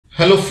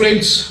Hello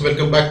friends,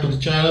 welcome back to the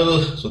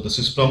channel. So this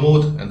is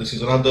Pramod and this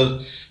is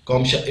another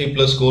CompTIA A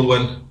plus Core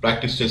 1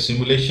 practice test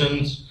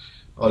simulations,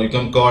 or you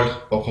can call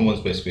performance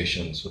based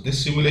questions. So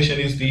this simulation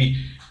is the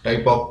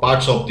type of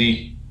parts of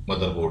the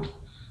motherboard.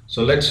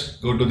 So let's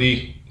go to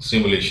the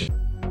simulation.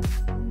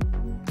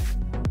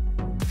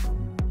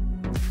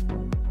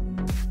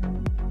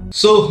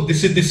 So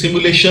this is the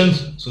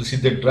simulation. So this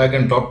is the drag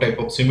and drop type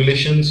of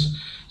simulations.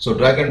 So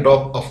drag and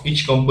drop of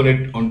each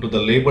component onto the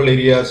label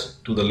areas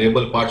to the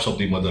label parts of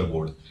the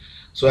motherboard.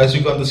 So as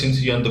you can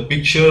see on the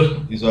picture,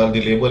 these are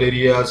the label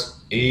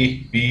areas A,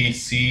 B,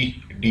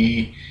 C,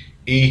 D,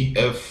 E,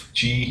 F,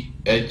 G,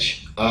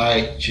 H,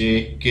 I,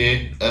 J,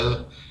 K,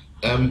 L,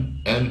 M,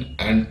 N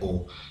and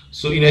O.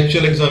 So in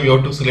actual exam, you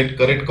have to select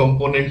correct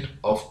component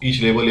of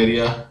each label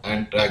area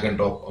and drag and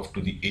drop off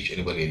to the each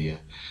label area.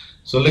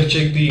 So let's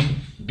check the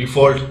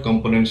default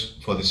components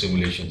for the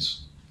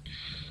simulations.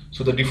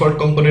 So the default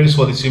components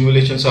for the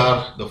simulations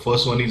are, the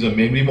first one is a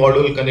memory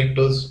module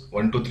connectors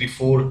 1, 2, 3,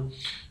 4,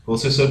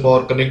 processor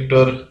power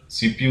connector,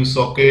 CPU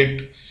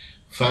socket,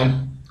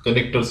 fan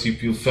connector,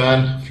 CPU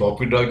fan,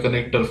 floppy drive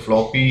connector,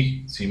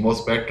 floppy,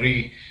 CMOS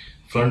battery,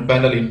 front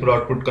panel input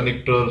output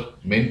connector,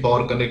 main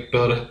power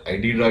connector,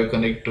 ID drive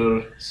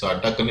connector,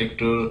 SATA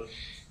connector,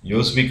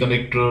 USB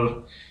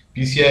connector,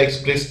 PCI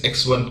Express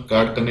X1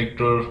 card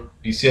connector,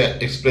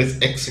 PCI Express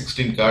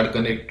X16 card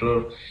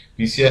connector,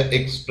 PCI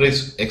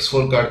Express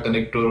X4 card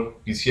connector,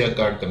 PCI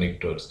card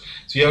connectors.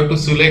 So you have to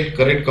select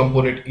correct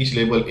component each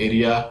label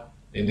area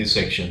in these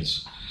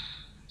sections.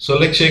 So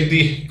let's check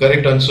the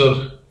correct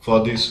answer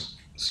for this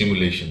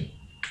simulation.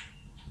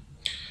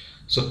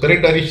 So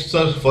correct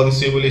answer for the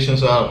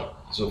simulations are,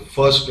 so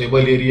first label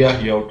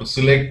area you have to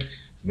select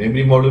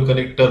memory module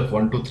connector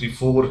 1, 2, 3,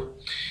 4.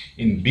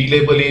 In B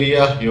label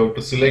area you have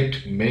to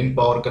select main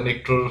power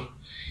connector.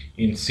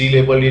 In C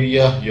label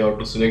area you have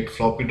to select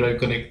floppy drive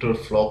connector,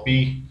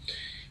 floppy.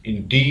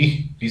 In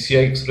D,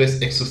 PCI Express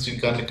X16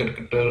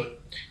 connector.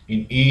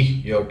 In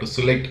E you have to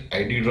select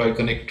ID drive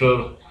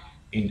connector.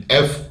 In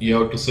F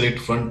you have to select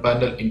front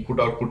panel input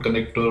output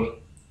connector.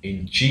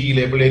 In G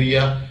label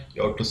area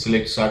you have to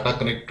select SATA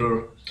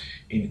connector.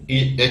 In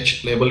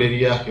H label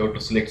area you have to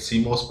select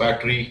CMOS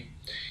battery.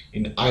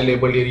 In I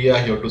label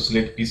area you have to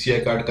select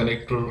PCI card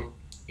connector.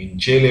 In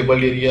J label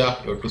area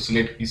you have to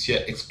select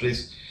PCI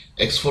Express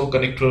X4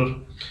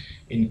 connector.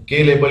 In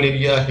K label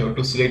area you have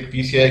to select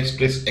PCI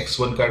Express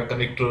X1 card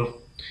connector.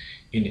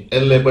 In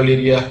L label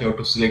area you have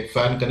to select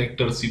fan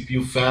connector,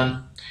 CPU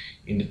fan.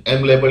 In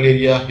M label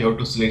area you have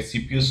to select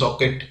CPU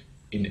socket.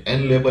 In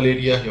N label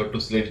area you have to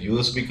select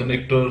USB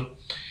connector.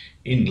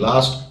 In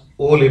last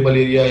O label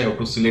area you have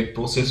to select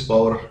process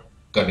power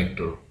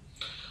connector.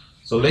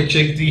 So let's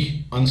check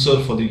the answer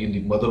for in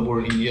the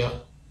motherboard area.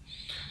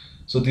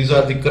 So these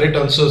are the correct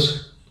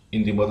answers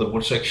in the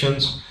motherboard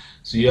sections.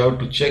 So you have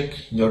to check,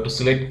 you have to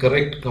select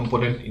correct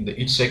component in the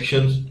each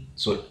section.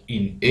 So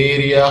in A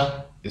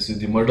area, this is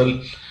the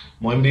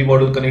memory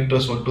module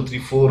connectors 1, 2, 3,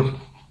 4.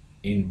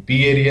 In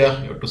B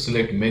area, you have to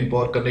select main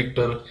power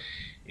connector.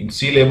 In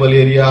C label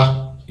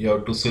area, you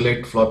have to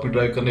select floppy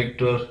drive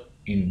connector.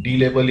 In D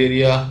label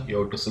area,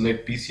 you have to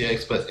select PCI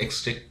Express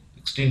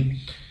X16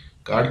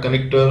 card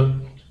connector.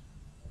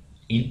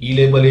 In E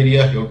label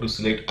area, you have to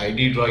select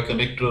ID drive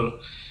connector.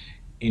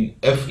 In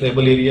F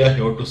label area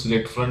you have to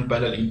select front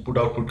panel input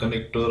output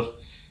connector.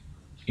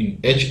 In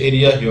H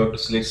area you have to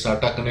select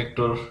SATA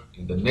connector.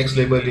 In the next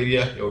label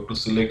area you have to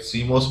select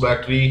CMOS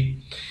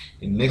battery.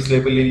 In next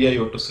label area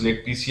you have to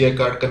select PCI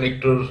card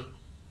connector.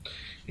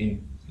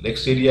 In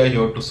next area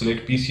you have to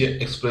select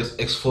PCI Express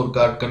X4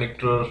 card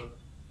connector.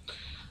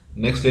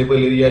 Next label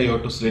area you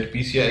have to select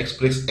PCI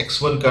Express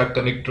X1 card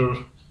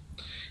connector.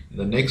 In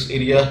the next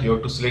area you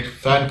have to select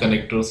fan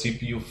connector,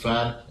 CPU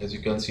fan, as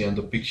you can see on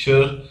the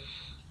picture.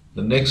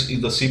 The next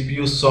is the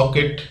CPU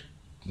socket.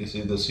 This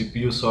is the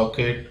CPU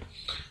socket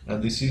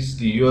and this is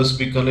the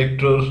USB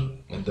connector,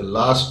 and the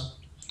last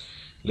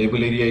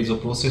label area is a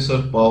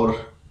processor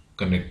power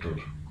connector.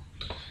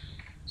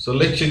 So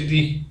let's check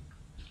the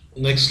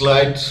next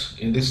slide.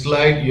 In this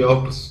slide you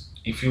have to,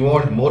 if you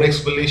want more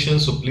explanation,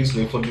 so please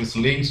refer these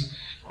links,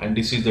 and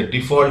this is the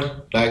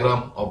default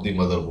diagram of the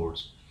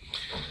motherboards.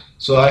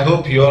 So I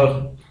hope you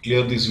are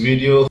clear this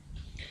video.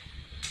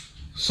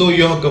 So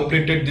you have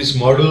completed this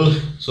module,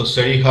 so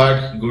study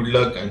hard, good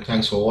luck and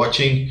thanks for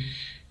watching.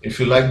 If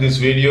you like this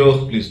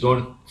video, please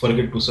don't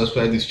forget to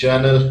subscribe this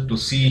channel to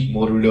see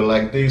more video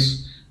like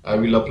this. I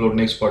will upload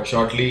next part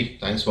shortly.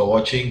 Thanks for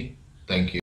watching. Thank you.